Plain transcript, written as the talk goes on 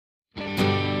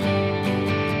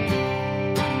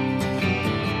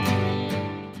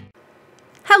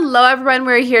Hello everyone,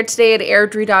 we're here today at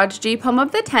Airdrie Dodge Jeep, home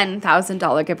of the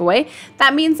 $10,000 giveaway.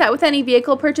 That means that with any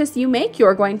vehicle purchase you make,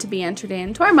 you're going to be entered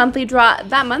into our monthly draw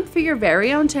that month for your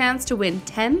very own chance to win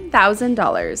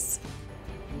 $10,000.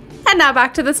 And now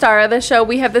back to the star of the show.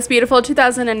 We have this beautiful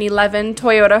 2011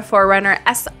 Toyota 4Runner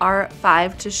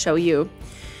SR5 to show you.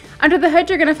 Under the hood,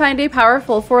 you're going to find a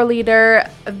powerful 4-liter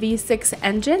V6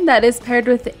 engine that is paired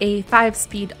with a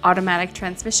 5-speed automatic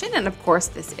transmission, and of course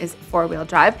this is 4-wheel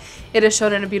drive. It is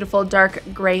shown in a beautiful dark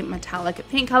gray metallic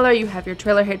paint color. You have your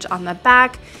trailer hitch on the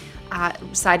back,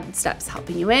 side steps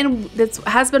helping you in. This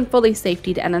has been fully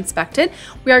safetied and inspected.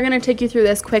 We are going to take you through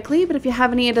this quickly, but if you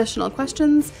have any additional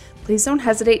questions, please don't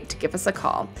hesitate to give us a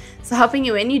call. So helping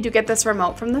you in, you do get this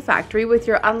remote from the factory with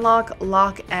your unlock,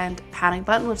 lock, and panic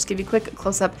button. We'll just give you a quick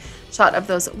close-up shot of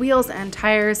those wheels and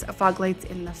tires, fog lights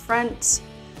in the front.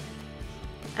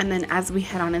 And then as we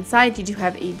head on inside, you do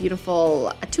have a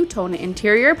beautiful two-tone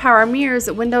interior, power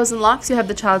mirrors, windows, and locks. You have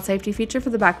the child safety feature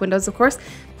for the back windows, of course.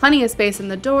 Plenty of space in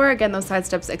the door. Again, those side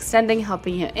steps extending,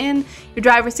 helping you in. Your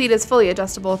driver's seat is fully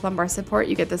adjustable with lumbar support.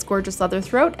 You get this gorgeous leather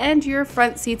throat, and your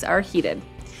front seats are heated.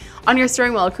 On your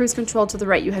steering wheel, cruise control to the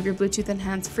right, you have your Bluetooth and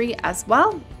hands-free as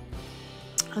well.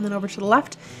 And then over to the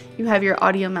left, you have your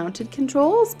audio-mounted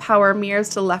controls, power mirrors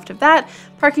to the left of that,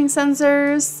 parking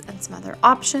sensors, and some other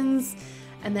options.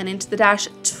 And then into the dash,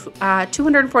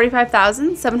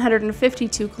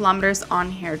 245,752 kilometers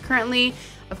on here currently.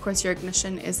 Of course, your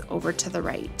ignition is over to the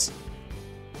right.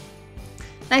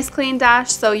 Nice clean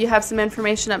dash, so you have some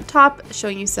information up top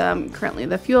showing you some currently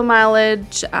the fuel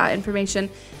mileage information,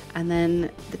 and then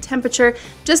the temperature.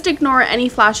 Just ignore any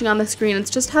flashing on the screen. It's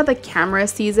just how the camera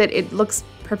sees it. It looks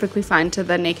perfectly fine to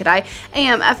the naked eye.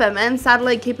 AM, FM, and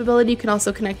satellite capability. You can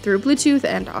also connect through Bluetooth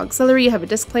and auxiliary. You have a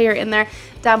disc player in there.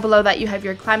 Down below that, you have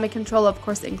your climate control, of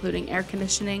course, including air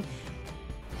conditioning.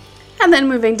 And then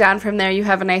moving down from there, you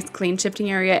have a nice clean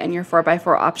shifting area and your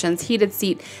 4x4 options, heated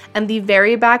seat, and the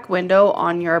very back window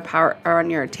on your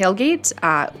tailgate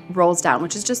rolls down,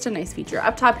 which is just a nice feature.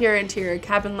 Up top here, interior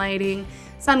cabin lighting,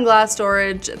 sunglass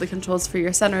storage, the controls for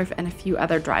your sunroof, and a few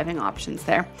other driving options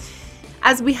there.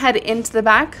 As we head into the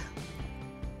back,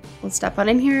 we'll step on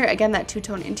in here. Again, that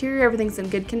two-tone interior, everything's in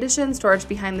good condition. Storage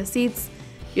behind the seats,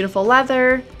 beautiful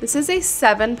leather. This is a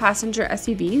 7-passenger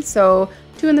SUV, so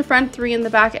 2 in the front, 3 in the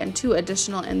back, and 2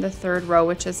 additional in the third row,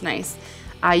 which is nice.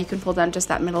 You can pull down just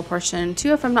that middle portion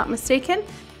too, if I'm not mistaken.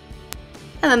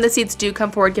 And then the seats do come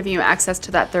forward, giving you access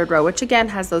to that third row, which again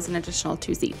has those an additional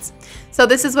 2 seats. So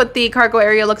this is what the cargo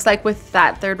area looks like with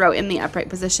that third row in the upright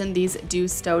position. These do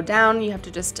stow down. You have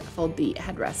to just fold the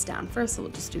headrest down first, so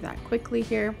we'll just do that quickly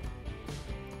here.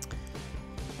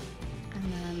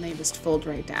 And then they just fold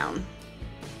right down.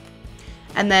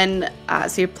 And then,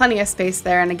 so you have plenty of space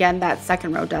there. And again, that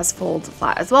second row does fold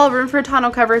flat as well. Room for a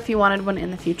tonneau cover if you wanted one in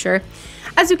the future.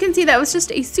 As you can see, that was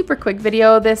just a super quick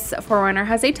video. This 4Runner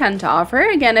has a ton to offer.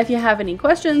 Again, if you have any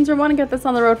questions or want to get this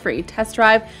on the road for a test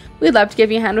drive, we'd love to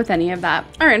give you a hand with any of that.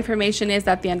 Our information is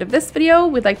at the end of this video.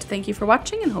 We'd like to thank you for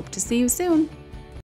watching and hope to see you soon.